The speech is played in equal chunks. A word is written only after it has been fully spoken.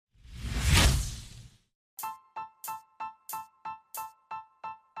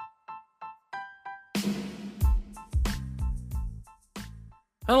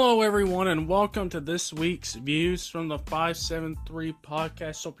Hello, everyone, and welcome to this week's Views from the 573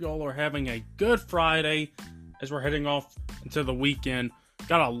 podcast. Hope you all are having a good Friday as we're heading off into the weekend.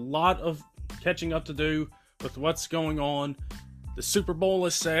 Got a lot of catching up to do with what's going on. The Super Bowl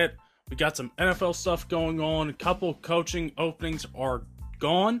is set. We got some NFL stuff going on. A couple coaching openings are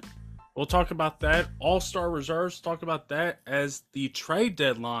gone. We'll talk about that. All-Star reserves, talk about that as the trade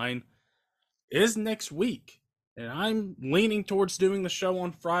deadline is next week. And I'm leaning towards doing the show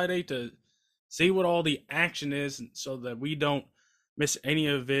on Friday to see what all the action is so that we don't miss any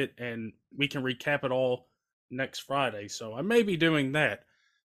of it and we can recap it all next Friday. So I may be doing that.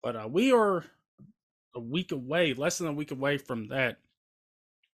 But we are a week away, less than a week away from that.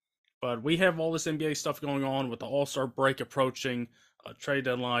 But we have all this NBA stuff going on with the All-Star break approaching, trade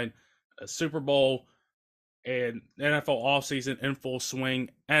deadline, a Super Bowl, and NFL offseason in full swing,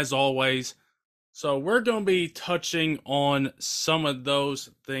 as always. So we're going to be touching on some of those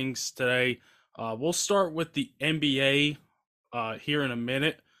things today. We'll start with the NBA here in a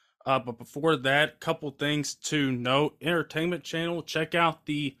minute. But before that, a couple things to note. Entertainment Channel, check out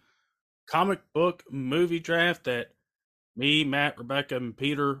the comic book movie draft that me, Matt, Rebecca, and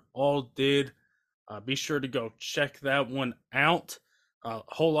Peter all did. Be sure to go check that one out. A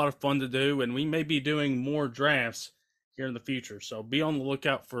whole lot of fun to do, and we may be doing more drafts here in the future, so be on the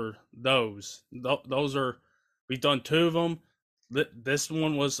lookout for those. We've done 2 of them. This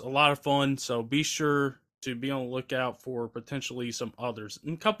one was a lot of fun, so be sure to be on the lookout for potentially some others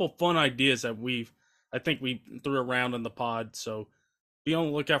and a couple fun ideas that I think we threw around in the pod, so be on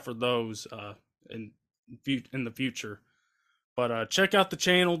the lookout for those in the future. But check out the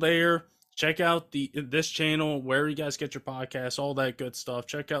channel there. Check out this channel where you guys get your podcasts, all that good stuff.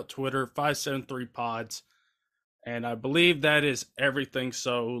 Check out Twitter, 573 Pods. And I believe that is everything.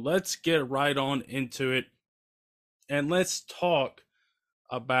 So let's get right on into it. And let's talk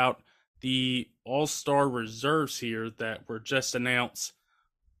about the All-Star reserves here that were just announced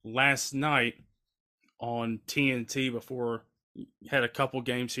last night on TNT before we had a couple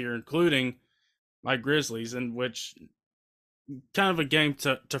games here, including my Grizzlies, in which kind of a game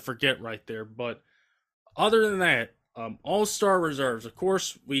to forget right there. But other than that, All-Star reserves. Of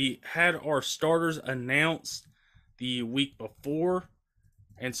course, we had our starters announced the week before,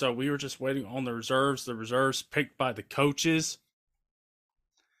 and so we were just waiting on the reserves picked by the coaches,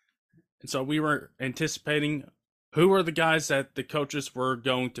 and so we were anticipating who were the guys that the coaches were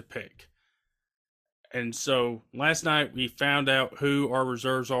going to pick. And so last night we found out who our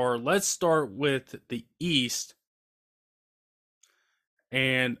reserves are. Let's start with the East,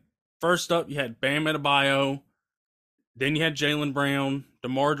 and first up you had Bam Adebayo, then you had Jaylen Brown,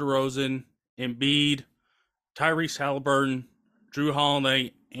 DeMar DeRozan, Embiid, Tyrese Halliburton, Drew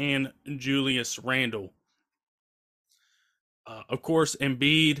Holiday, and Julius Randle. Of course,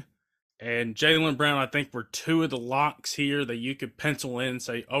 Embiid and Jaylen Brown, I think, were 2 of the locks here that you could pencil in and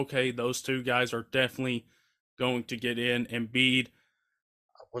say, okay, those 2 guys are definitely going to get in. Embiid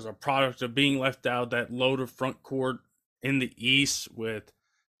was a product of being left out of that loaded front court in the East with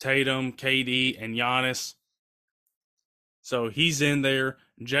Tatum, KD, and Giannis. So he's in there.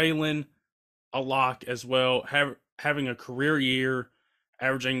 Jaylen, a lock as well, having a career year,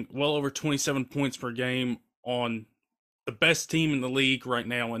 averaging well over 27 points per game on the best team in the league right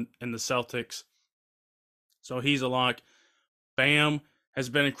now in the Celtics. So he's a lock. Bam has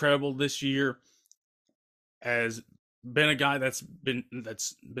been incredible this year, has been a guy that's been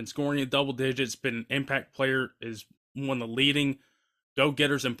scoring in double digits, been an impact player, is one of the leading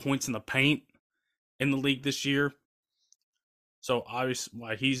go-getters in points in the paint in the league this year. So obviously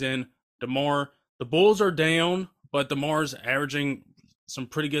why he's in. DeMar, the Bulls are down, but DeMar's averaging some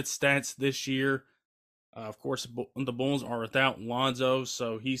pretty good stats this year. Of course, the Bulls are without Lonzo,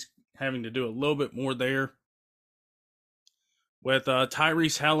 so he's having to do a little bit more there. With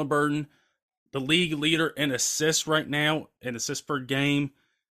Tyrese Halliburton, the league leader in assists right now, in assists per game.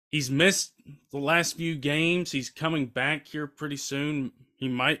 He's missed the last few games. He's coming back here pretty soon. He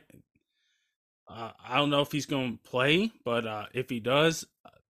might. I don't know if he's going to play, but if he does,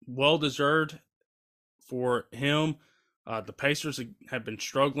 well-deserved for him. The Pacers have been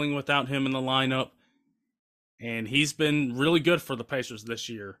struggling without him in the lineup, and he's been really good for the Pacers this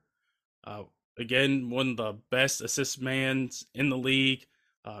year. Again, one of the best assist mans in the league,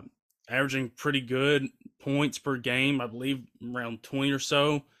 averaging pretty good points per game, I believe around 20 or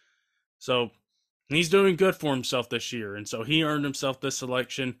so. So he's doing good for himself this year, and so he earned himself this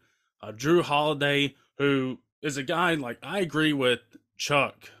selection. Drew Holiday, who is a guy, like, I agree with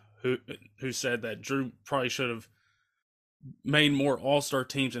Chuck, who said that Drew probably should have made more all-star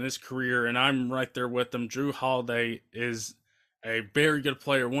teams in his career, and I'm right there with him. Drew Holiday is a very good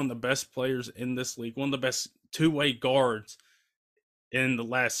player, one of the best players in this league, one of the best two-way guards in the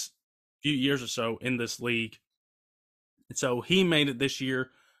last few years or so in this league. And so he made it this year.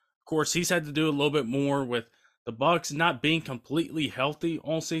 Of course, he's had to do a little bit more with the Bucks not being completely healthy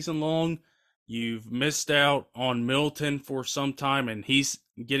all season long. You've missed out on Milton for some time, and he's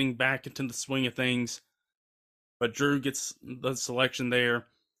getting back into the swing of things. But Drew gets the selection there.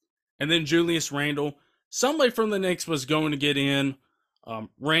 And then Julius Randle. Somebody from the Knicks was going to get in.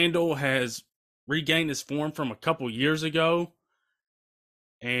 Randle has regained his form from a couple years ago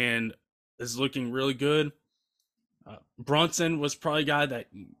and is looking really good. Brunson was probably a guy that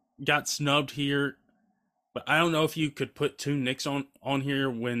got snubbed here, but I don't know if you could put two Knicks on here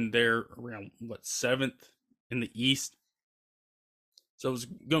when they're around, what, 7th in the East. So it's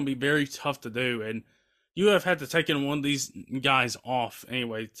going to be very tough to do, and you have had to take in one of these guys off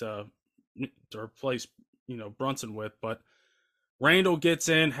anyway to replace, Brunson with. But Randle gets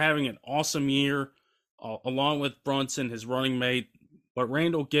in, having an awesome year, along with Brunson, his running mate. But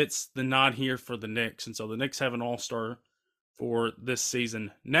Randle gets the nod here for the Knicks, and so the Knicks have an all-star for this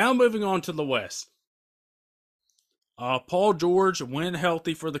season. Now moving on to the West. Paul George, when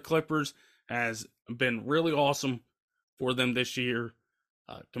healthy for the Clippers, has been really awesome for them this year.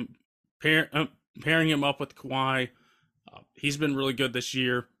 Pairing him up with Kawhi, he's been really good this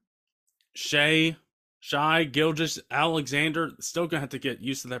year. Shai Gilgeous-Alexander, still going to have to get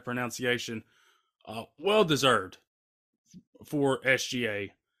used to that pronunciation. Well deserved for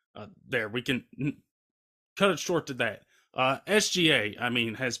SGA. There, we can cut it short to that.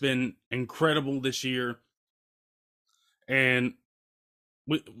 SGA, has been incredible this year. And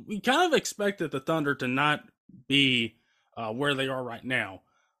we kind of expected the Thunder to not be where they are right now.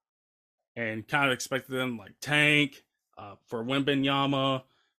 And kind of expected them like tank for Wembanyama,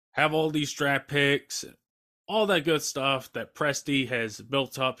 have all these draft picks, all that good stuff that Presti has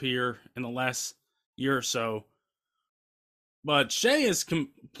built up here in the last year or so. But Shai has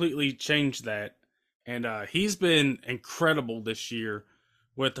completely changed that, and he's been incredible this year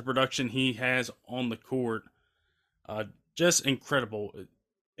with the production he has on the court. Just incredible.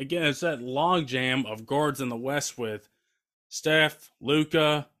 Again, it's that logjam of guards in the West with Steph,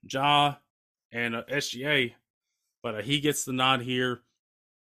 Luka, Ja, and SGA. But he gets the nod here.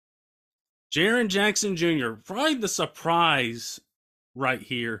 Jaren Jackson Jr., probably the surprise right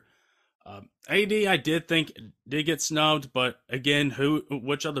here. AD, I did think did get snubbed, but again,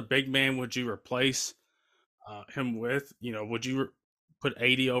 which other big man would you replace him with? Would you put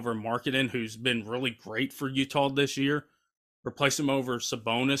AD over Markkanen, who's been really great for Utah this year? Replace him over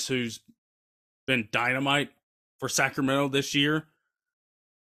Sabonis, who's been dynamite for Sacramento this year?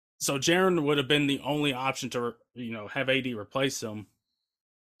 So Jaren would have been the only option to, have AD replace him.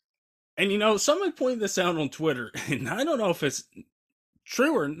 And, somebody pointed this out on Twitter, and I don't know if it's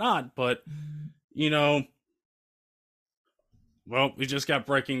true or not, but, well, we just got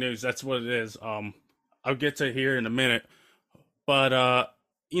breaking news. That's what it is. I'll get to it here in a minute. But,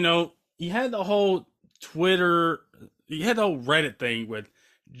 you had the whole Reddit thing with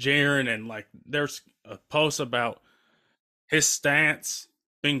Jaren, and, there's a post about his stats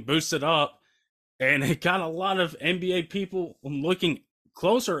being boosted up, and it got a lot of NBA people looking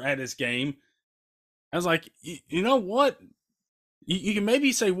closer at his game. I was like, you know what? You can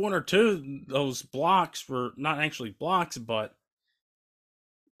maybe say one or two of those blocks were not actually blocks, but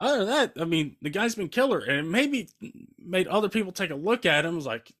other than that, the guy's been killer, and it maybe made other people take a look at him. It was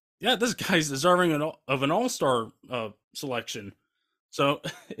like, yeah, this guy's deserving of an all-star selection. So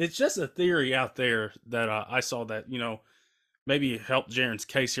it's just a theory out there that I saw that, maybe helped Jaren's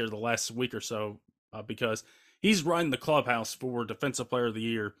case here the last week or so, because he's running the clubhouse for Defensive Player of the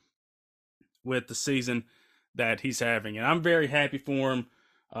Year with the season that he's having, and I'm very happy for him.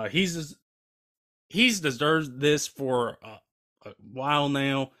 He's deserved this for a while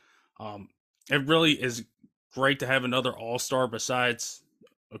now. It really is great to have another all-star besides,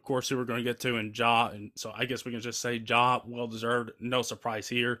 of course, who we're going to get to in Ja, and so I guess we can just say Ja, well deserved. No surprise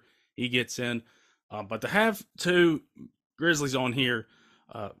here, he gets in. But to have two Grizzlies on here,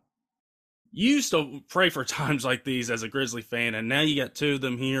 you used to pray for times like these as a Grizzly fan, and now you got two of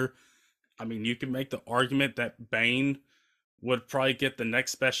them here. You can make the argument that Bane would probably get the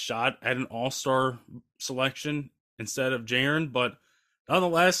next best shot at an all-star selection instead of Jaren, but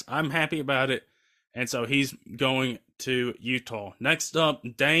nonetheless, I'm happy about it, and so he's going to Utah. Next up,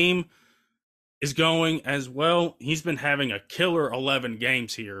 Dame is going as well. He's been having a killer 11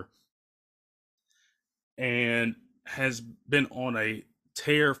 games here and has been on a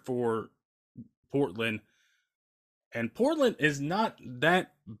tear for Portland, and Portland is not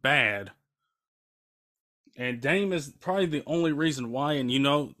that bad. And Dame is probably the only reason why. And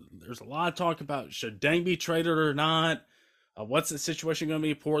there's a lot of talk about should Dame be traded or not. What's the situation going to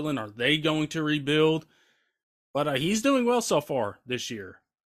be in Portland? Are they going to rebuild? But he's doing well so far this year.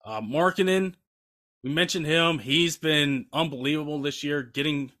 Markkanen, we mentioned him. He's been unbelievable this year,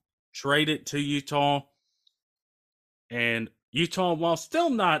 getting traded to Utah. And Utah, while still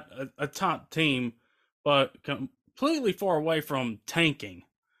not a top team, but completely far away from tanking,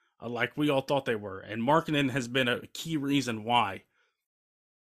 like we all thought they were. And Markkanen has been a key reason why.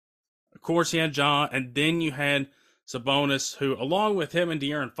 Of course, he had Ja, and then you had Sabonis, who, along with him and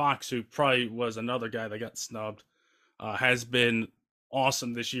De'Aaron Fox, who probably was another guy that got snubbed, has been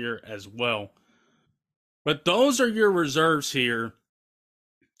awesome this year as well. But those are your reserves here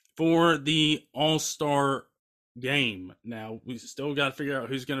for the All-Star game. Now, we still got to figure out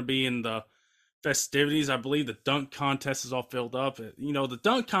who's going to be in the festivities. I believe the dunk contest is all filled up. The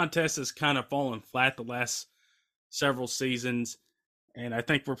dunk contest has kind of fallen flat the last several seasons. And I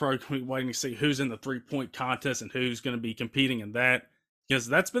think we're probably going to be waiting to see who's in the three-point contest and who's going to be competing in that. Because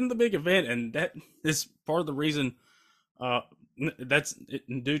that's been the big event, and that is part of the reason. That's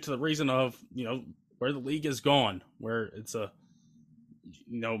due to the reason of, where the league is gone, where it's a,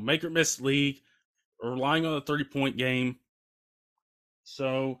 make or miss league, relying on the 30-point game.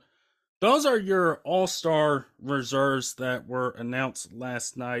 So those are your all-star reserves that were announced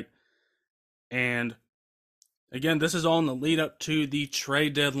last night. And again, this is all in the lead up to the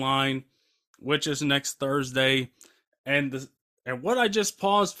trade deadline, which is next Thursday. And what I just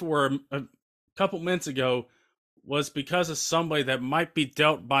paused for a couple minutes ago was because of somebody that might be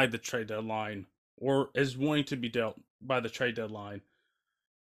dealt by the trade deadline or is going to be dealt by the trade deadline.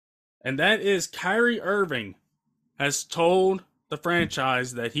 And that is Kyrie Irving has told the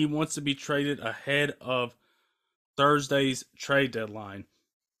franchise that he wants to be traded ahead of Thursday's trade deadline.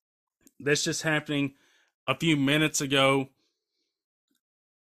 This just happening a few minutes ago.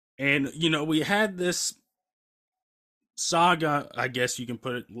 And, we had this saga, I guess you can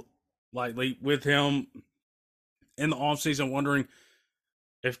put it lightly, with him in the offseason, wondering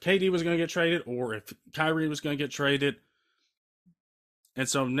if KD was going to get traded or if Kyrie was going to get traded. And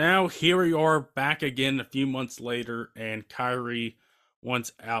so now here we are back again a few months later, and Kyrie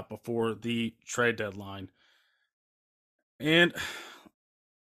wants out before the trade deadline. And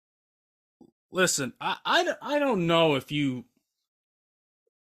listen, I don't know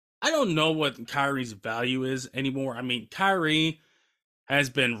I don't know what Kyrie's value is anymore. I mean, Kyrie has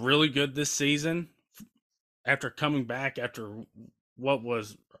been really good this season after coming back after what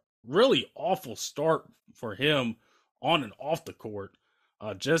was really awful start for him on and off the court.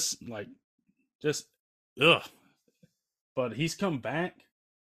 Just ugh. But he's come back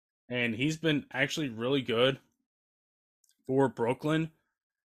and he's been actually really good for Brooklyn.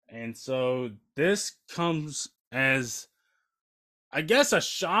 And so this comes as, I guess, a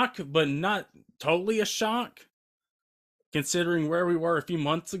shock, but not totally a shock, considering where we were a few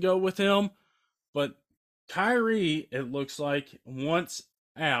months ago with him. But Kyrie, it looks like, wants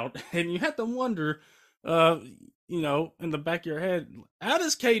out. And you have to wonder, in the back of your head, how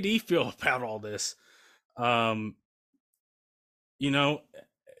does KD feel about all this? You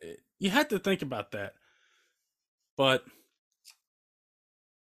have to think about that. But,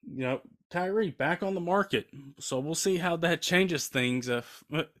 Kyrie back on the market. So we'll see how that changes things. If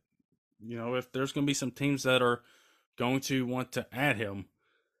there's going to be some teams that are going to want to add him.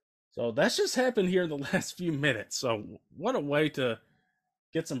 So that's just happened here in the last few minutes. So what a way to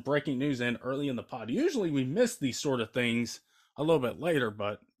get some breaking news in early in the pod. Usually we miss these sort of things a little bit later,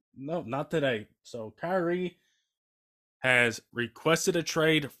 but no, not today. So Kyrie has requested a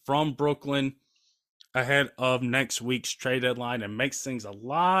trade from Brooklyn ahead of next week's trade deadline, and makes things a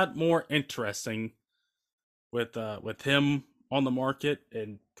lot more interesting with him on the market.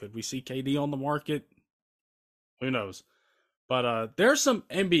 And could we see KD on the market? Who knows? But there's some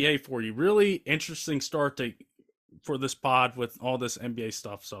NBA for you. Really interesting start for this pod with all this NBA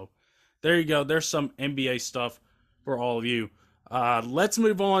stuff. So there you go. There's some NBA stuff for all of you. Let's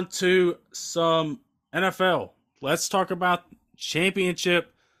move on to some NFL. Let's talk about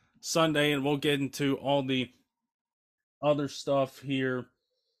Championship Sunday, and we'll get into all the other stuff here.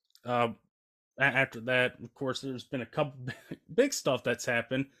 After that, of course, there's been a couple big stuff that's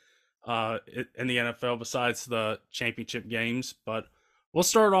happened in the NFL besides the championship games, but we'll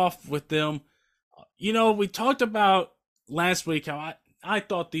start off with them. We talked about last week how I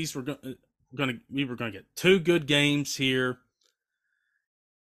thought we were going to get two good games here.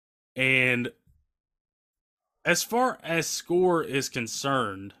 And as far as score is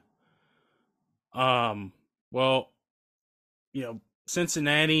concerned,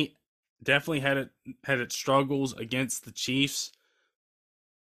 Cincinnati definitely had its struggles against the Chiefs.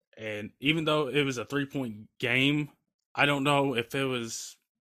 And even though it was a 3-point game, I don't know if it was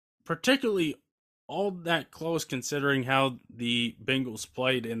particularly all that close considering how the Bengals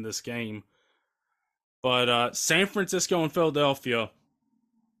played in this game. But San Francisco and Philadelphia,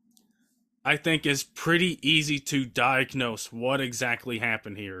 I think, is pretty easy to diagnose what exactly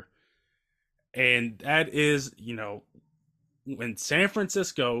happened here. And that is, when San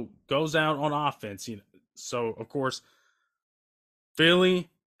Francisco goes out on offense, so of course, Philly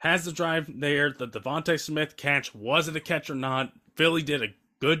has the drive there. The Devontae Smith catch, was it a catch or not? Philly did a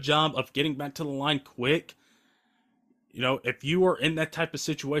good job of getting back to the line quick. If you are in that type of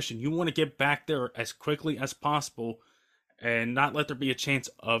situation, you want to get back there as quickly as possible and not let there be a chance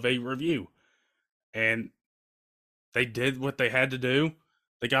of a review. And they did what they had to do.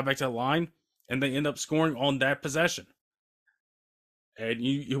 They got back to the line, and they end up scoring on that possession. And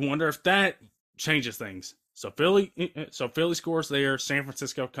you wonder if that changes things. So Philly scores there. San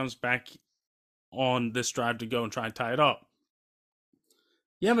Francisco comes back on this drive to go and try and tie it up.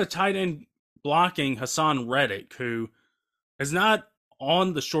 You have a tight end blocking Hassan Reddick, who is not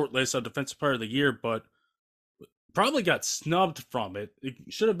on the short list of Defensive Player of the Year, but probably got snubbed from it. It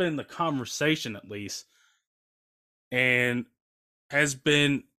should have been in the conversation at least. And has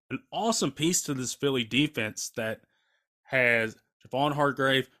been an awesome piece to this Philly defense that has Javon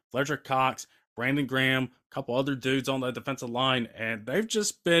Hargrave, Fletcher Cox, Brandon Graham, a couple other dudes on the defensive line, and they've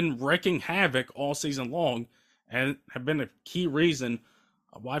just been wreaking havoc all season long and have been a key reason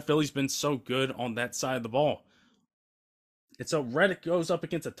why Philly's been so good on that side of the ball. And so Reddick goes up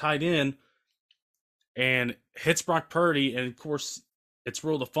against a tight end and hits Brock Purdy, and of course, it's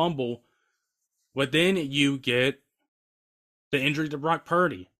ruled a fumble. But then you get the injury to Brock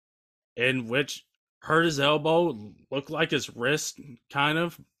Purdy, in which hurt his elbow, looked like his wrist, kind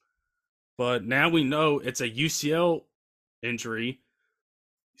of. But now we know it's a UCL injury.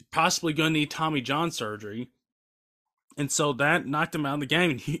 He's possibly going to need Tommy John surgery. And so that knocked him out of the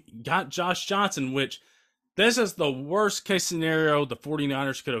game. And he got Josh Johnson, which this is the worst case scenario the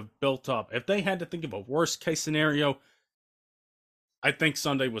 49ers could have built up. If they had to think of a worst case scenario, I think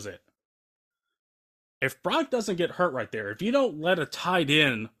Sunday was it. If Brock doesn't get hurt right there, if you don't let a tight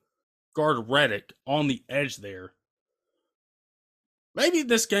end guard Reddick on the edge there, maybe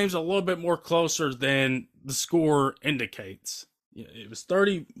this game's a little bit more closer than the score indicates. It was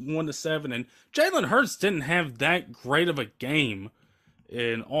 31-7, and Jalen Hurts didn't have that great of a game,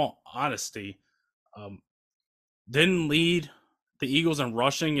 in all honesty. Didn't lead the Eagles in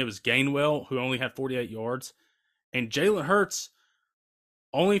rushing. It was Gainwell, who only had 48 yards. And Jalen Hurts,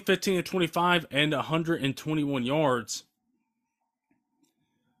 only 15-25 and 121 yards.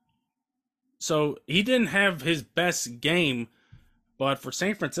 So he didn't have his best game, but for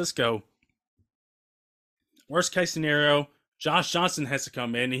San Francisco, worst case scenario, Josh Johnson has to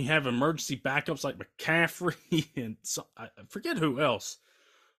come in. And you have emergency backups like McCaffrey and I forget who else.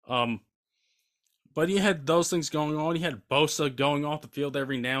 But you had those things going on. You had Bosa going off the field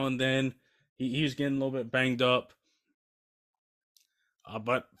every now and then. He was getting a little bit banged up.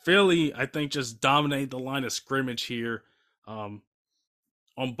 But Philly, I think, just dominated the line of scrimmage here on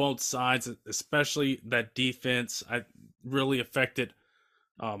both sides, especially that defense. I really affected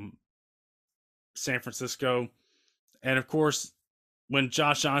San Francisco. And, of course, when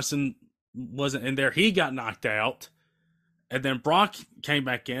Josh Johnson wasn't in there, he got knocked out. And then Brock came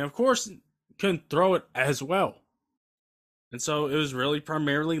back in. Of course, couldn't throw it as well. And so it was really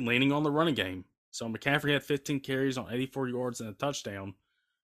primarily leaning on the running game. So McCaffrey had 15 carries on 84 yards and a touchdown.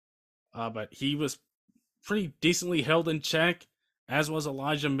 But he was pretty decently held in check, as was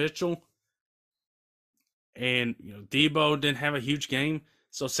Elijah Mitchell. And, Debo didn't have a huge game.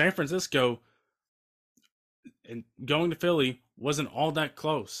 So San Francisco, and going to Philly, wasn't all that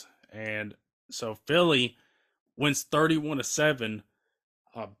close. And so Philly wins 31-7,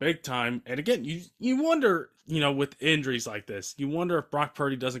 big time. And again, you wonder, with injuries like this, you wonder if Brock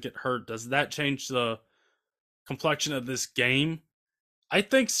Purdy doesn't get hurt, does that change the complexion of this game? I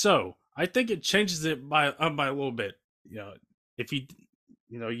think so. I think it changes it by a little bit. If you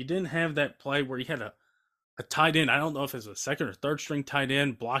didn't have that play where you had a tight end, I don't know if it's a second or third string tight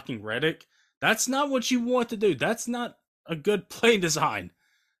end blocking Reddick. That's not what you want to do. That's not a good play design.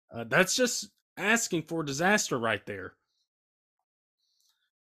 That's just asking for disaster right there.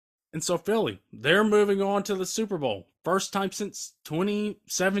 And so Philly, they're moving on to the Super Bowl. First time since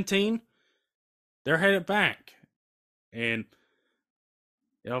 2017, they're headed back. And,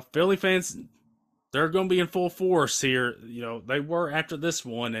 Philly fans, they're going to be in full force here. They were after this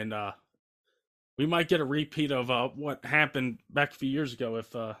one, and we might get a repeat of what happened back a few years ago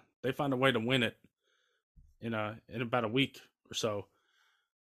if they find a way to win it in about a week or so.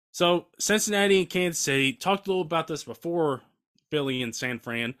 So Cincinnati and Kansas City, talked a little about this before Philly and San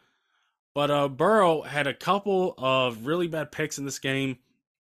Fran, but Burrow had a couple of really bad picks in this game.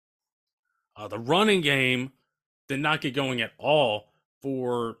 The running game did not get going at all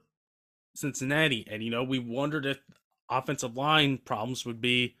for Cincinnati, and we wondered if offensive line problems would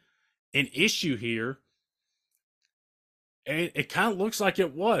be an issue here. And it kind of looks like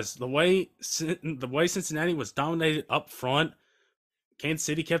it was the way Cincinnati was dominated up front. Kansas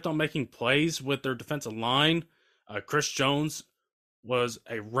City kept on making plays with their defensive line. Chris Jones was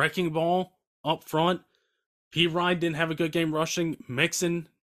a wrecking ball up front. P. Ryan didn't have a good game rushing. Mixon,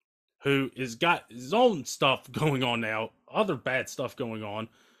 who has got his own stuff going on now, other bad stuff going on,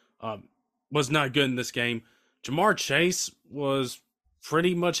 was not good in this game. Jamar Chase was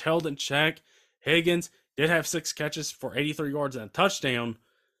pretty much held in check. Higgins did have 6 catches for 83 yards and a touchdown.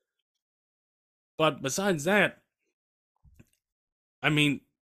 But besides that, I mean,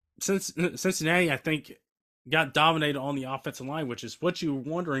 Cincinnati, I think, got dominated on the offensive line, which is what you were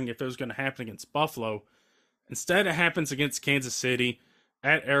wondering if it was going to happen against Buffalo. Instead, it happens against Kansas City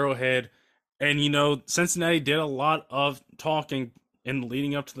at Arrowhead. And, Cincinnati did a lot of talking in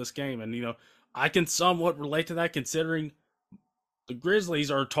leading up to this game. And, I can somewhat relate to that, considering the Grizzlies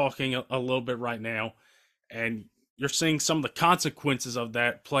are talking a little bit right now. And you're seeing some of the consequences of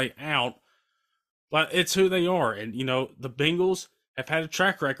that play out. But it's who they are. And, the Bengals have had a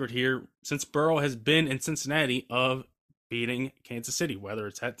track record here since Burrow has been in Cincinnati of beating Kansas City, whether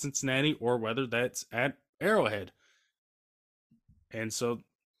it's at Cincinnati or whether that's at Arrowhead. And so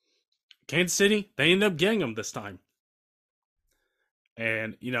Kansas City, they ended up getting them this time.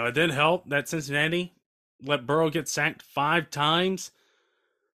 And, it didn't help that Cincinnati let Burrow get sacked 5 times.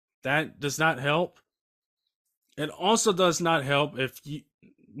 That does not help. It also does not help if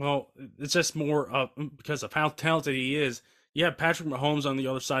it's just more because of how talented he is. You have Patrick Mahomes on the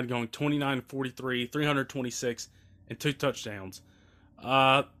other side going 29-43, 326, and 2 touchdowns.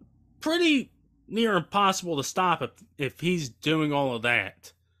 Pretty near impossible to stop if he's doing all of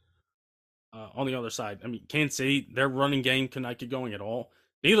that. On the other side, I mean, Kansas City, their running game could not get going at all.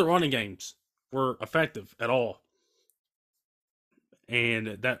 Neither running games were effective at all.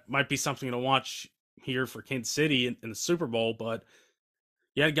 And that might be something to watch here for Kansas City in the Super Bowl, but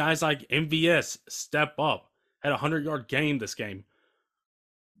you had guys like MVS step up, had a 100-yard game this game.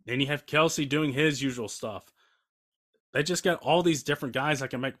 Then you have Kelsey doing his usual stuff. They just got all these different guys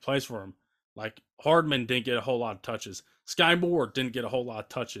that can make plays for him. Like Hardman didn't get a whole lot of touches. Sky Moore didn't get a whole lot of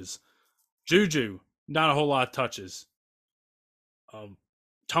touches. Juju, not a whole lot of touches.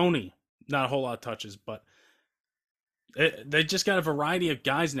 Tony, not a whole lot of touches. But they just got a variety of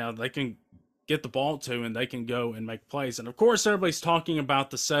guys now that they can get the ball to, and they can go and make plays. And, of course, everybody's talking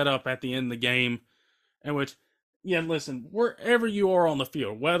about the setup at the end of the game, in which, listen, wherever you are on the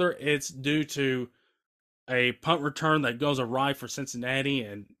field, whether it's due to a punt return that goes awry for Cincinnati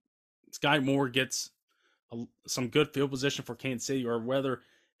and Sky Moore gets some good field position for Kansas City, or whether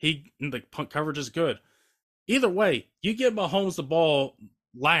the punt coverage is good. Either way, you give Mahomes the ball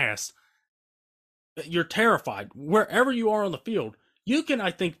last, you're terrified. Wherever you are on the field, you can, I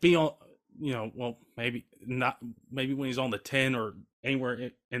think, be on, maybe not, maybe when he's on the 10 or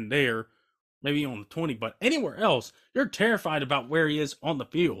anywhere in there, maybe on the 20, but anywhere else, you're terrified about where he is on the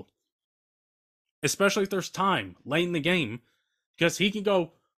field. Especially if there's time late in the game, because he can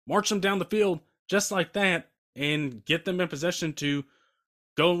go march them down the field just like that and get them in possession to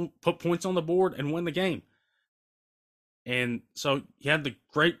go put points on the board and win the game. And so you had the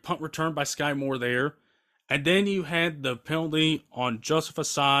great punt return by Sky Moore there. And then you had the penalty on Joseph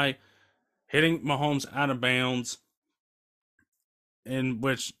Asai hitting Mahomes out of bounds, in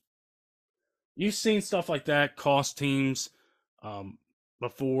which you've seen stuff like that cost teams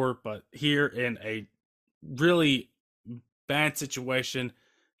before, but here in a really bad situation,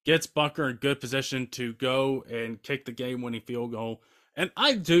 gets Bunker in good position to go and kick the game-winning field goal. And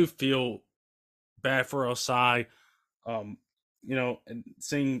I do feel bad for Osai, and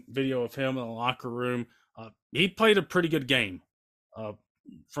seeing video of him in the locker room. He played a pretty good game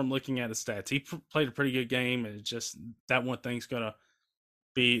from looking at his stats. He played a pretty good game, and it's just that one thing's going to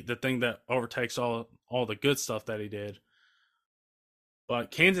be the thing that overtakes all the good stuff that he did.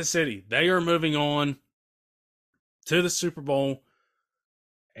 But Kansas City, they are moving on to the Super Bowl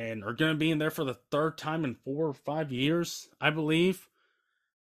and are going to be in there for the 3rd time in 4 or 5 years, I believe.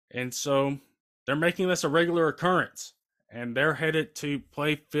 And so they're making this a regular occurrence. And they're headed to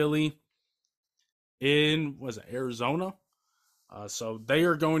play Philly in, Arizona? So they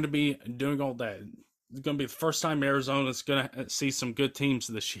are going to be doing all that. going to be the first time Arizona's going to see some good teams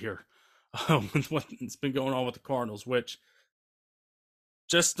this year. With what's been going on with the Cardinals, which,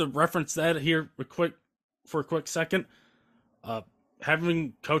 just to reference that here for a quick second,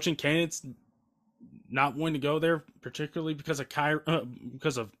 having coaching candidates not wanting to go there, particularly because of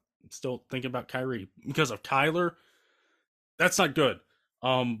because of still thinking about Kyrie, because of Kyler, that's not good.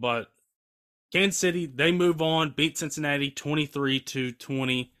 But Kansas City, they move on, beat Cincinnati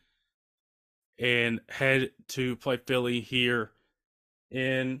 23-20, and head to play Philly here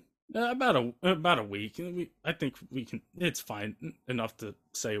in about a week. I think we can. It's fine enough to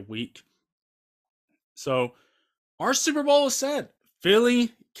say a week. So our Super Bowl is set.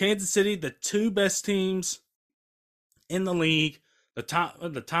 Philly, Kansas City, the two best teams in the league, the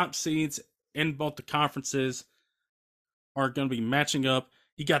top seeds in both the conferences, are going to be matching up.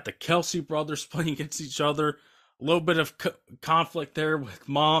 You got the Kelsey brothers playing against each other. A little bit of conflict there with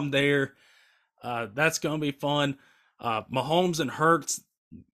mom there. That's going to be fun. Mahomes and Hurts,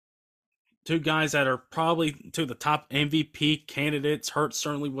 two guys that are probably two of the top MVP candidates. Hurts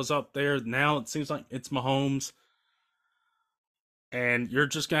certainly was up there. Now it seems like it's Mahomes. And you're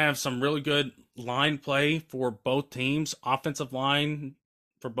just going to have some really good line play for both teams. Offensive line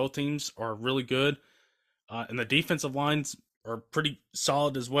for both teams are really good. And the defensive lines are pretty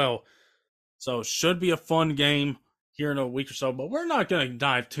solid as well. So should be a fun game here in a week or so. But we're not going to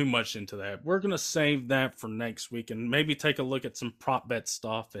dive too much into that. We're going to save that for next week and maybe take a look at some prop bet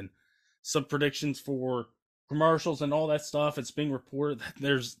stuff and some predictions for commercials and all that stuff. It's being reported that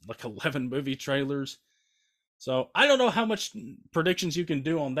there's like 11 movie trailers. So I don't know how much predictions you can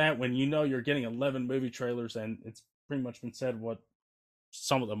do on that when you know you're getting 11 movie trailers and it's pretty much been said what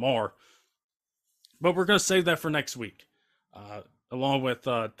some of them are. But we're going to save that for next week, along with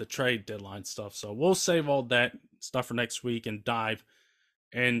the trade deadline stuff. So we'll save all that stuff for next week and dive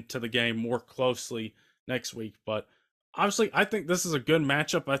into the game more closely next week. But obviously, I think this is a good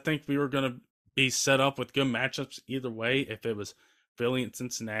matchup. I think we were going to be set up with good matchups either way. If it was Philly and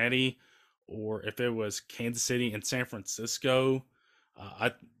Cincinnati, or if it was Kansas City and San Francisco,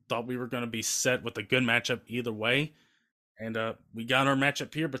 I thought we were going to be set with a good matchup either way. And we got our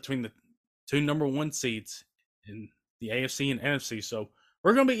matchup here between the two number one seeds in the AFC and NFC. So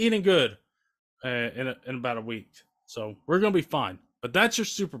we're going to be eating good in about a week. So we're going to be fine. But that's your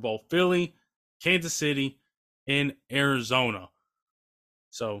Super Bowl. Philly, Kansas City, in Arizona.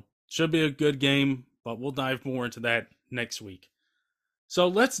 So should be a good game, but we'll dive more into that next week. So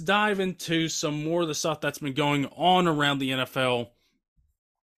let's dive into some more of the stuff that's been going on around the NFL.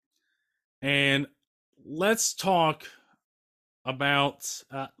 And let's talk about,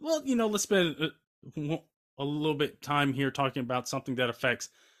 let's spend a little bit of time here talking about something that affects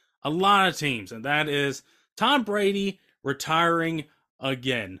a lot of teams, and that is Tom Brady retiring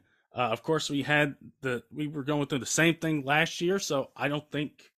again. Of course, we were going through the same thing last year, so I don't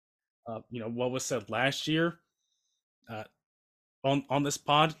think, what was said last year on this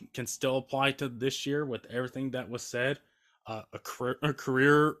pod can still apply to this year with everything that was said. A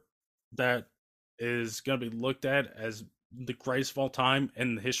career that is going to be looked at as the greatest of all time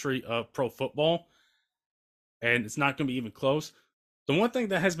in the history of pro football, and it's not going to be even close. The one thing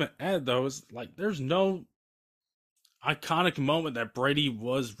that has been added, though, is like there's no iconic moment that Brady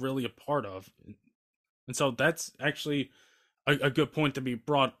was really a part of, and so that's actually a good point to be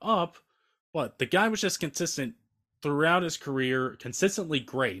brought up. But the guy was just consistent throughout his career, consistently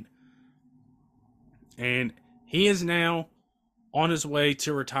great, and he is now on his way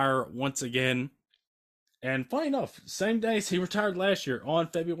to retire once again. And funny enough, same days he retired last year on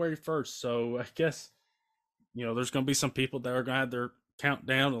February 1st. So I guess, there's going to be some people that are going to have their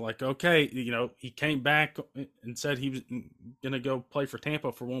countdown. Like, okay, he came back and said he was going to go play for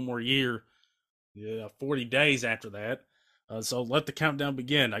Tampa for one more year. 40 days after that. So let the countdown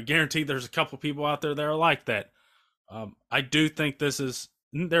begin. I guarantee there's a couple people out there that are like that. I do think there's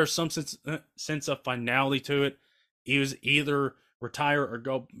some sense of finality to it. He was either retire or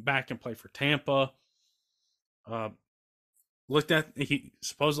go back and play for Tampa. He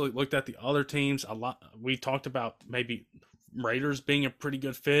supposedly looked at the other teams a lot. We talked about maybe Raiders being a pretty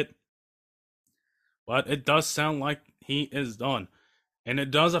good fit, but it does sound like he is done, and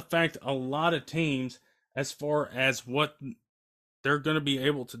it does affect a lot of teams as far as what they're going to be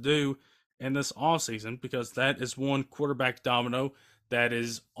able to do in this offseason, because that is one quarterback domino that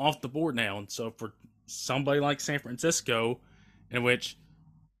is off the board now. And so for somebody like San Francisco, in which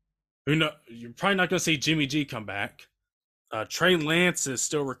you're probably not going to see Jimmy G come back. Trey Lance is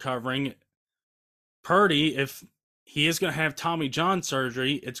still recovering. Purdy, if he is going to have Tommy John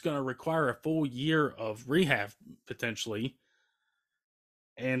surgery, it's going to require a full year of rehab potentially.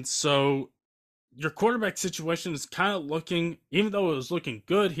 And so your quarterback situation is kind of looking, even though it was looking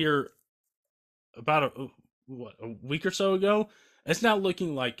good here about a week or so ago, it's now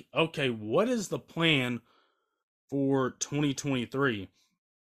looking like, okay, what is the plan for 2023?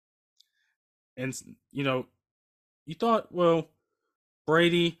 And, you thought, well,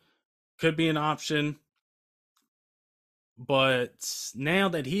 Brady could be an option, but now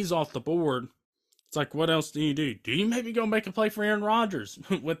that he's off the board, it's like, what else do you do? Do you maybe go make a play for Aaron Rodgers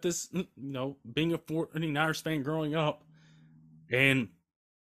with this, being a 49ers fan growing up and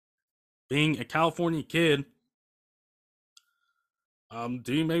being a California kid?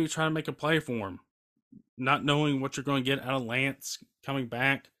 Do you maybe try to make a play for him? Not knowing what you're going to get out of Lance coming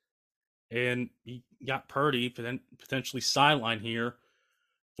back, and you got Purdy potentially sidelined here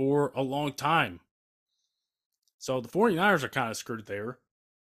for a long time. So the 49ers are kind of screwed there.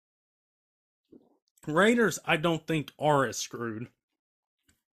 Raiders, I don't think are as screwed.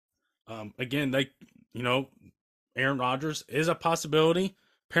 Again, Aaron Rodgers is a possibility.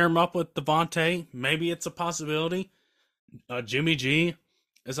 Pair him up with Devontae, maybe it's a possibility. Jimmy G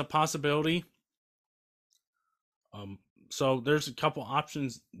is a possibility. So there's a couple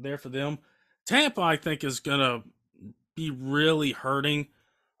options there for them. Tampa, I think, is gonna be really hurting.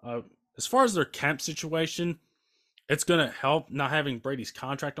 As far as their cap situation, it's gonna help not having Brady's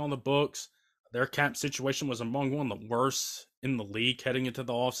contract on the books. Their cap situation was among one of the worst in the league heading into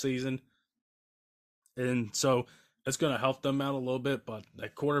the offseason. And so it's going to help them out a little bit, but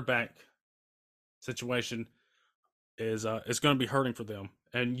that quarterback situation is going to be hurting for them.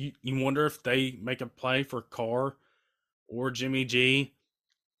 And you wonder if they make a play for Carr or Jimmy G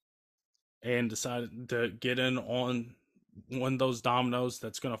and decide to get in on one of those dominoes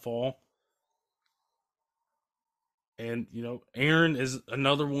that's going to fall. And Aaron is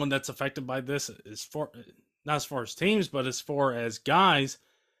another one that's affected by this, not as far as teams, but as far as guys.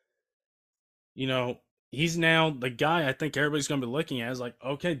 He's now the guy I think everybody's going to be looking at is like,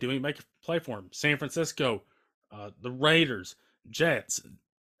 okay, do we make a play for him? San Francisco, the Raiders, Jets.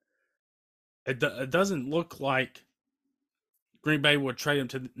 It doesn't look like Green Bay would trade him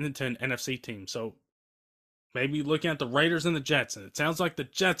to an NFC team. So maybe looking at the Raiders and the Jets, and it sounds like the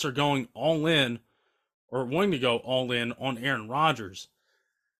Jets are going all in or wanting to go all in on Aaron Rodgers.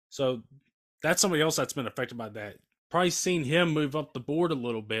 So that's somebody else that's been affected by that. Probably seen him move up the board a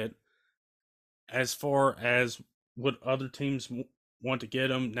little bit as far as what other teams want to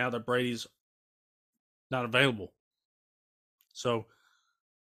get him now that Brady's not available. So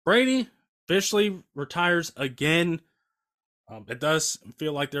Brady officially retires again. It does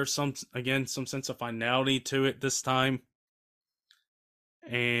feel like there's some sense of finality to it this time.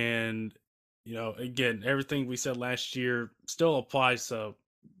 And, again, everything we said last year still applies to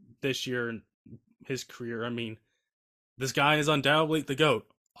this year in his career. I mean, this guy is undoubtedly the GOAT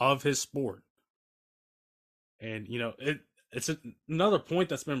of his sport. And, it's another point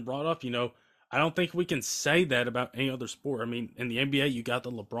that's been brought up. I don't think we can say that about any other sport. I mean, in the NBA, you got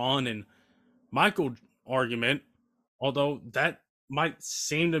the LeBron and Michael argument, although that might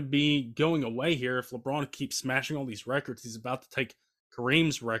seem to be going away here if LeBron keeps smashing all these records. He's about to take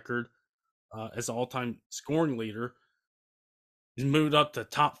Kareem's record as all-time scoring leader. He's moved up to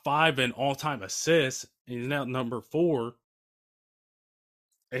top 5 in all-time assists. And he's now number 4.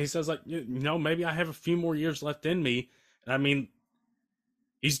 And he says, like, maybe I have a few more years left in me. And I mean,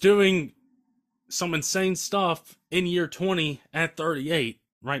 he's doing some insane stuff in year 20 at 38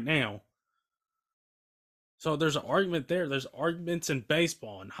 right now. So there's an argument there. There's arguments in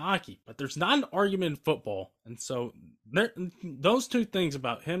baseball and hockey, but there's not an argument in football. And so those two things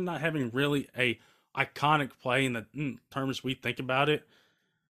about him not having really a iconic play in the terms we think about it,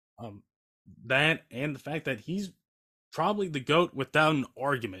 that and the fact that he's probably the GOAT without an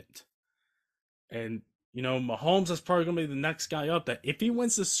argument. And, Mahomes is probably going to be the next guy up that if he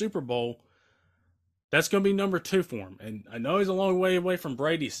wins the Super Bowl, that's going to be number 2 for him. And I know he's a long way away from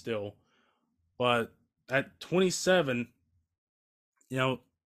Brady still, but at 27,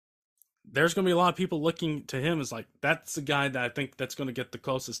 there's going to be a lot of people looking to him as like, that's the guy that I think that's going to get the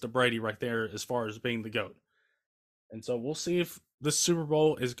closest to Brady right there as far as being the GOAT. And so we'll see if this Super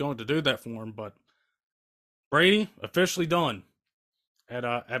Bowl is going to do that for him. But Brady officially done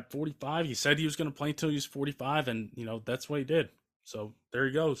at 45. He said he was going to play until he was 45, and that's what he did. So there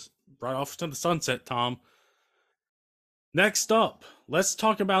he goes, right off to the sunset, Tom. Next up, let's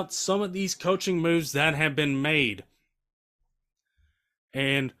talk about some of these coaching moves that have been made.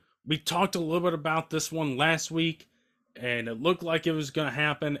 And we talked a little bit about this one last week, and it looked like it was going to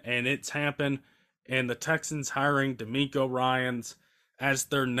happen, and it's happened. And the Texans hiring Demeco Ryans as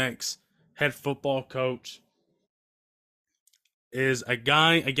their next head football coach. is a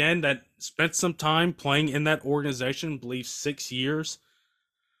guy, again, that spent some time playing in that organization, I believe 6 years.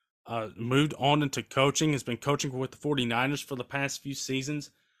 Moved on into coaching, has been coaching with the 49ers for the past few seasons,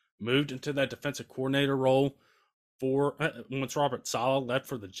 moved into that defensive coordinator role for once Robert Saleh left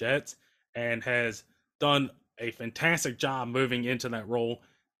for the Jets, and has done a fantastic job moving into that role,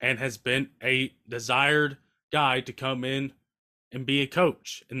 and has been a desired guy to come in and be a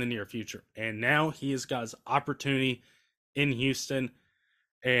coach in the near future. And now he has got his opportunity in Houston.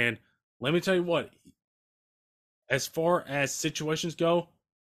 And let me tell you what, as far as situations go,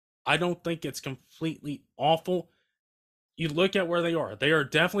 I don't think it's completely awful. You look at where they are. They are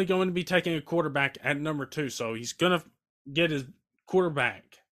definitely going to be taking a quarterback at number 2. So he's going to get his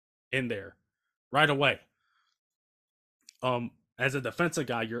quarterback in there right away. As a defensive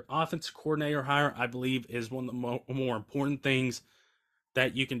guy, your offensive coordinator hire, I believe, is one of the more important things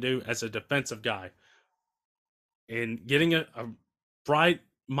that you can do as a defensive guy. And getting a bright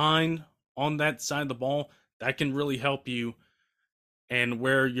mind on that side of the ball, that can really help you and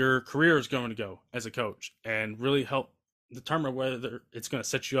where your career is going to go as a coach, and really help determine whether it's going to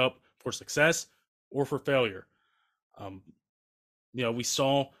set you up for success or for failure. We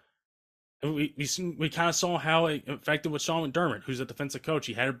saw, we kind of saw how it affected with Sean McDermott, who's a defensive coach.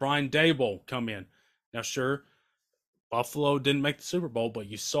 He had Brian Daboll come in. Now, sure, Buffalo didn't make the Super Bowl, but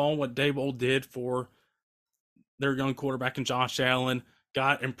you saw what Daboll did for their young quarterback in Josh Allen,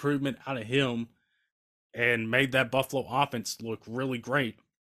 got improvement out of him, and made that Buffalo offense look really great.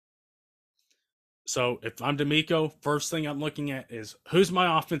 So if I'm Demeco, first thing I'm looking at is, who's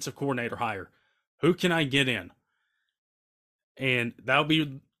my offensive coordinator hire? Who can I get in? And that'll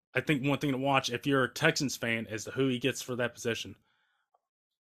be, I think, one thing to watch if you're a Texans fan, as to who he gets for that position.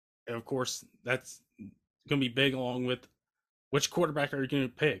 And of course, that's going to be big, along with which quarterback are you going to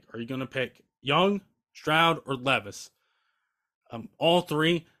pick? Are you going to pick Young, Stroud, or Levis? All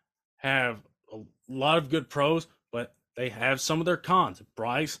three have a lot of good pros, but they have some of their cons.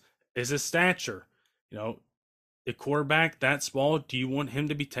 Bryce is his stature. The quarterback that small, do you want him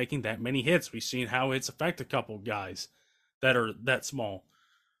to be taking that many hits? We've seen how it's affected a couple of guys that are that small.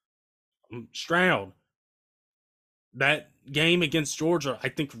 Stroud, that game against Georgia, I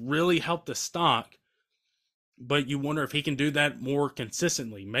think, really helped the stock, but you wonder if he can do that more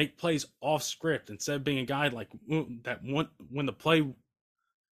consistently, make plays off script, instead of being a guy like that when the play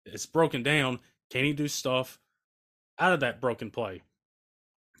is broken down, can he do stuff out of that broken play?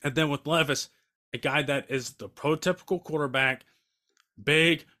 And then with Levis, a guy that is the prototypical quarterback,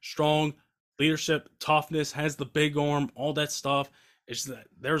 big, strong, leadership, toughness, has the big arm, all that stuff. It's that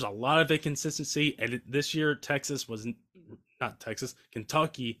there's a lot of inconsistency. And this year,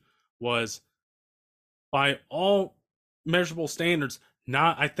 Kentucky was, by all measurable standards,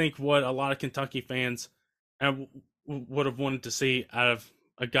 not, I think, what a lot of Kentucky fans would have wanted to see out of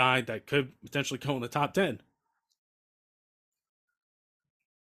a guy that could potentially go in the top 10.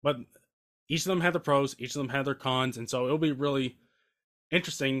 But each of them had the pros, each of them had their cons, and so it'll be really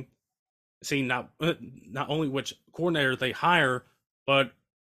interesting seeing not only which coordinator they hire, but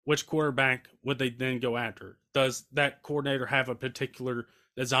which quarterback would they then go after. Does that coordinator have a particular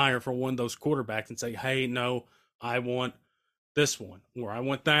desire for one of those quarterbacks and say, hey, no, I want this one, or I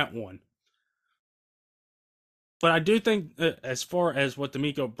want that one? But I do think that as far as what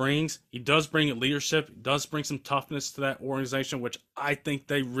Demeco brings, he does bring leadership, he does bring some toughness to that organization, which I think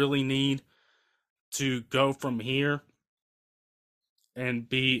they really need to go from here and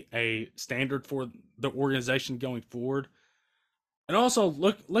be a standard for the organization going forward. And also,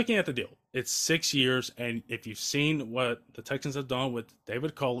 looking at the deal, it's 6 years, and if you've seen what the Texans have done with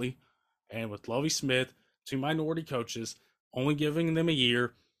David Culley and with Lovie Smith, two minority coaches, only giving them a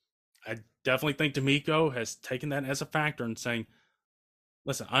year, I definitely think Demeco has taken that as a factor and saying,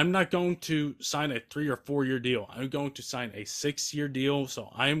 listen, I'm not going to sign a 3 or 4 year deal. I'm going to sign a 6-year deal. So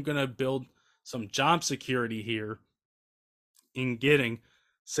I am going to build some job security here in getting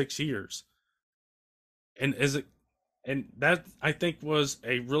 6 years. And that, I think, was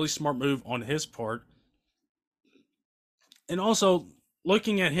a really smart move on his part. And also,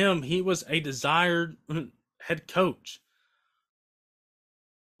 looking at him, he was a desired head coach.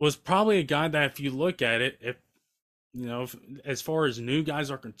 Was probably a guy that, if you look at it, if as far as new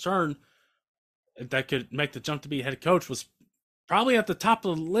guys are concerned, that could make the jump to be head coach, was probably at the top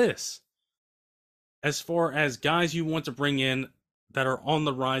of the list as far as guys you want to bring in that are on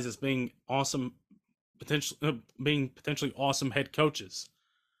the rise as being awesome, potentially awesome head coaches.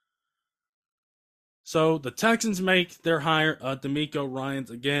 So the Texans make their hire, Demeco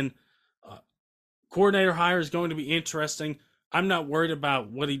Ryans. Again, coordinator hire is going to be interesting. I'm not worried about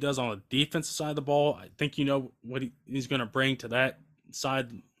what he does on the defensive side of the ball. I think you know what he's going to bring to that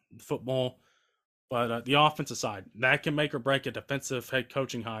side of football. But the offensive side, that can make or break a defensive head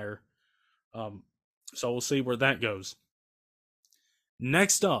coaching hire. Um, so we'll see where that goes.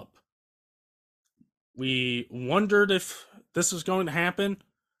 Next up, we wondered if this was going to happen,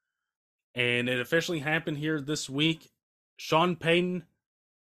 and it officially happened here this week. Sean Payton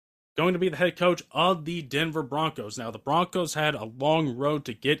going to be the head coach of the Denver Broncos. Now, the Broncos had a long road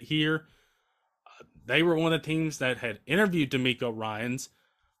to get here. They were one of the teams that had interviewed Demeco Ryans.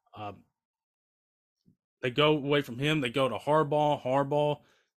 They go away from him. They go to Harbaugh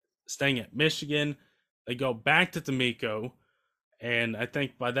staying at Michigan. They go back to Demeco, and I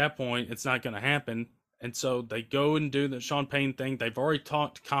think by that point, it's not going to happen. And so they go and do the Sean Payton thing. They've already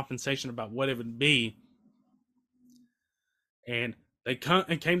talked compensation about what it would be. And they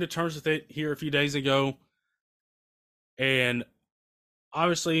came to terms with it here a few days ago. And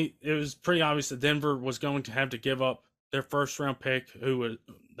obviously, it was pretty obvious that Denver was going to have to give up their first round pick,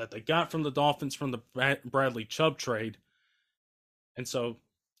 that they got from the Dolphins from the Bradley Chubb trade. And so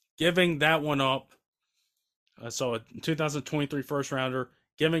giving that one up, so a 2023 first rounder,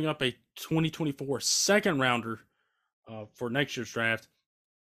 giving up a 2024 second rounder for next year's draft,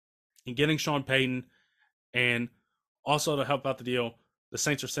 and getting Sean Payton, and also to help out the deal, the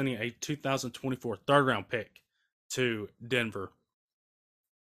Saints are sending a 2024 third round pick to Denver.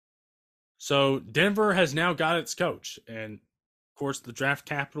 So Denver has now got its coach, and of course the draft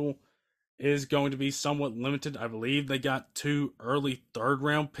capital is going to be somewhat limited. I believe they got 2 early third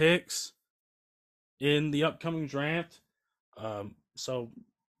round picks in the upcoming draft. So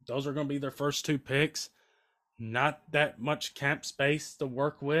those are going to be their first 2 picks. Not that much cap space to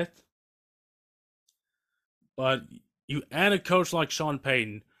work with. But you add a coach like Sean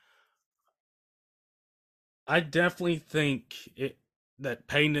Payton, I definitely think that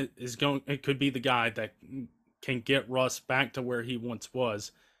Payton it could be the guy that can get Russ back to where he once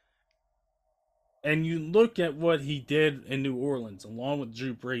was. And you look at what he did in New Orleans along with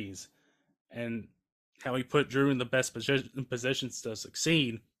Drew Brees and how he put Drew in the best positions to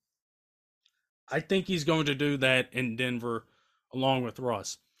succeed. I think he's going to do that in Denver along with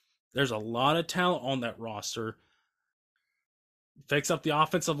Russ. There's a lot of talent on that roster. Fix up the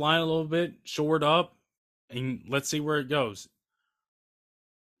offensive line a little bit, shore it up, and let's see where it goes.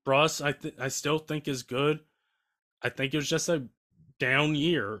 Russ, I still think is good. I think it was just a down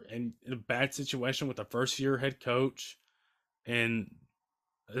year and a bad situation with a first year head coach and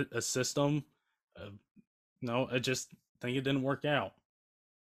a system. No, I just think it didn't work out.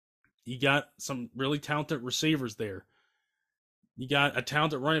 You got some really talented receivers there. You got a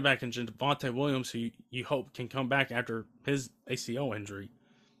talented running back in Javonte Williams who you hope can come back after his ACL injury.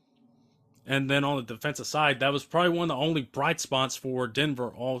 And then on the defensive side, that was probably one of the only bright spots for Denver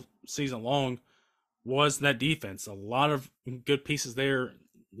all season long was that defense. A lot of good pieces there,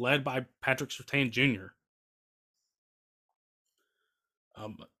 led by Patrick Surtain Jr.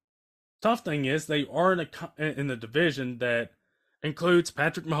 Tough thing is they are in a division that includes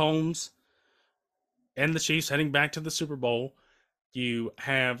Patrick Mahomes and the Chiefs heading back to the Super Bowl. You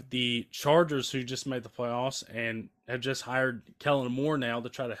have the Chargers who just made the playoffs and have just hired Kellen Moore now to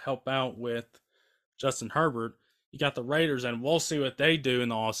try to help out with Justin Herbert. You got the Raiders, and we'll see what they do in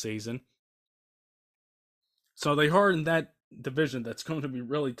the offseason. So they are in that division that's going to be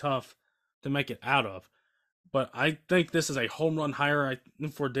really tough to make it out of. But I think this is a home run hire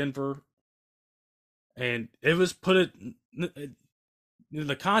for Denver. And it was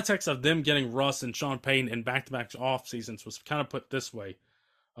the context of them getting Russ and Sean Payton in back-to-back off seasons was kind of put this way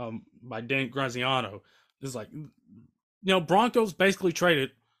by Dan Graziano. It's like, Broncos basically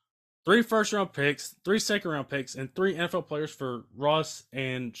traded 3 first-round picks, 3 second-round picks, and 3 NFL players for Russ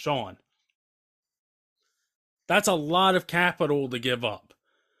and Sean. That's a lot of capital to give up.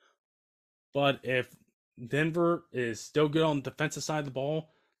 But if Denver is still good on the defensive side of the ball,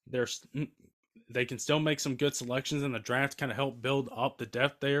 they can still make some good selections in the draft, kind of help build up the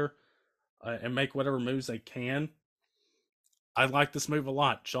depth there and make whatever moves they can. I like this move a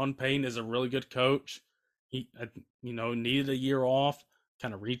lot. Sean Payton is a really good coach. He, needed a year off,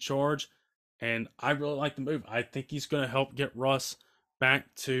 kind of recharge, and I really like the move. I think he's going to help get Russ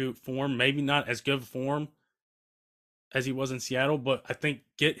back to form. Maybe not as good form as he was in Seattle, but I think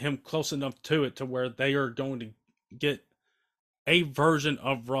get him close enough to it to where they are going to get a version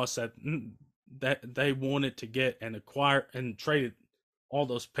of Russ that they wanted to get and acquire and traded all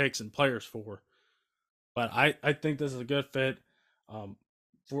those picks and players for. But I think this is a good fit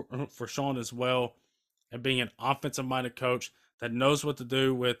for Sean as well, and being an offensive-minded coach that knows what to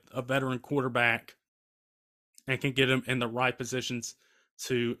do with a veteran quarterback and can get him in the right positions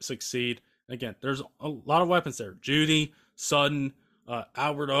to succeed. Again, there's a lot of weapons there. Judy, Sutton,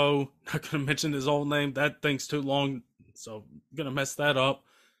 Albert O. Not going to mention his old name. That thing's too long, so I'm going to mess that up.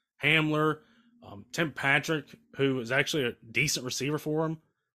 Hamler, Tim Patrick, who is actually a decent receiver for him,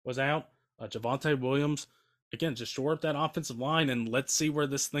 was out. Javonte Williams. Again, just shore up that offensive line, and let's see where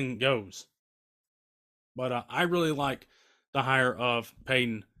this thing goes. But I really like the hire of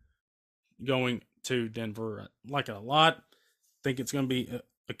Payton going to Denver. I like it a lot. Think it's going to be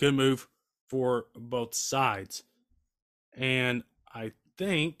a good move for both sides. And I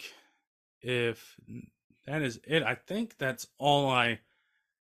think if that is it, I think that's all I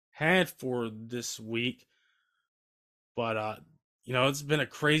had for this week. But, it's been a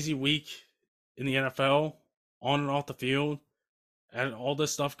crazy week in the NFL, on and off the field, and all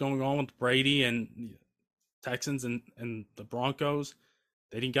this stuff going on with Brady and the Texans and the Broncos.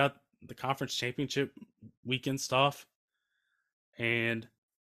 They didn't got the conference championship weekend stuff. And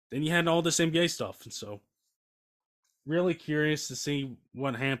then you had all this NBA stuff. And so really curious to see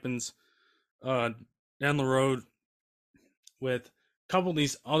what happens down the road with a couple of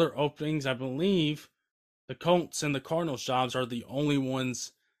these other openings. I believe the Colts and the Cardinals jobs are the only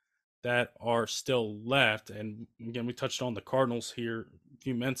ones that are still left. And again, we touched on the Cardinals here a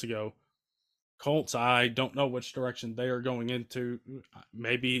few minutes ago. Colts, I don't know which direction they are going into.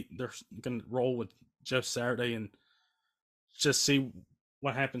 Maybe they're going to roll with Jeff Saturday and just see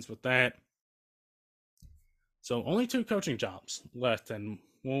what happens with that. So only 2 coaching jobs left, and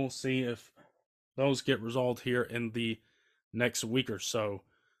we'll see if those get resolved here in the next week or so.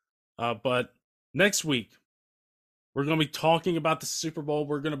 But next week, we're going to be talking about the Super Bowl.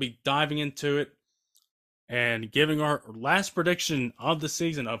 We're going to be diving into it and giving our last prediction of the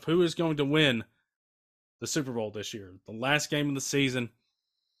season of who is going to win the Super Bowl this year. The last game of the season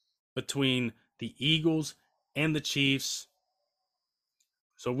between the Eagles and the Chiefs.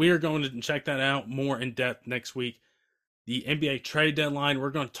 So we are going to check that out more in depth next week. The NBA trade deadline, we're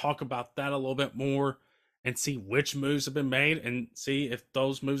going to talk about that a little bit more and see which moves have been made and see if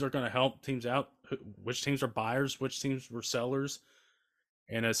those moves are going to help teams out, which teams are buyers, which teams were sellers,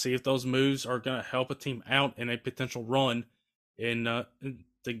 and see if those moves are going to help a team out in a potential run to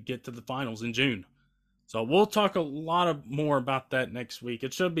get to the finals in June. So we'll talk a lot more about that next week.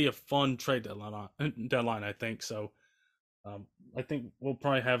 It should be a fun trade deadline, I think. So I think we'll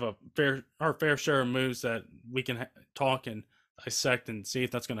probably have our fair share of moves that we can talk and dissect and see if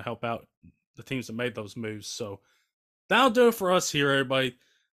that's going to help out the teams that made those moves. So that'll do it for us here, everybody.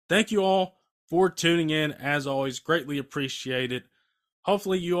 Thank you all for tuning in. As always, greatly appreciate it.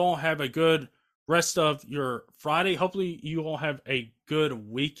 Hopefully you all have a good rest of your Friday. Hopefully you all have a good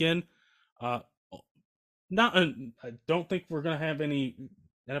weekend. I don't think we're going to have any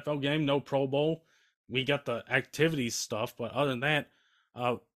NFL game, no Pro Bowl. We got the activities stuff, but other than that,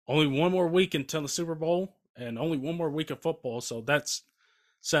 only one more week until the Super Bowl and only one more week of football. So that's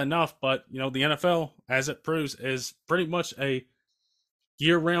sad enough. But, the NFL, as it proves, is pretty much a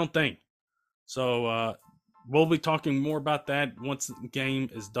year-round thing. So we'll be talking more about that once the game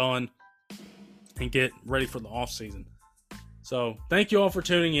is done and get ready for the offseason. So thank you all for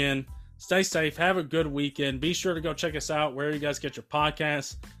tuning in. Stay safe. Have a good weekend. Be sure to go check us out wherever you guys get your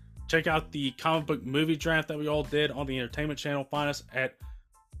podcasts. Check out the comic book movie draft that we all did on the Entertainment Channel. Find us at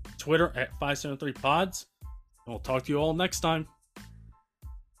Twitter at 573pods. And we'll talk to you all next time.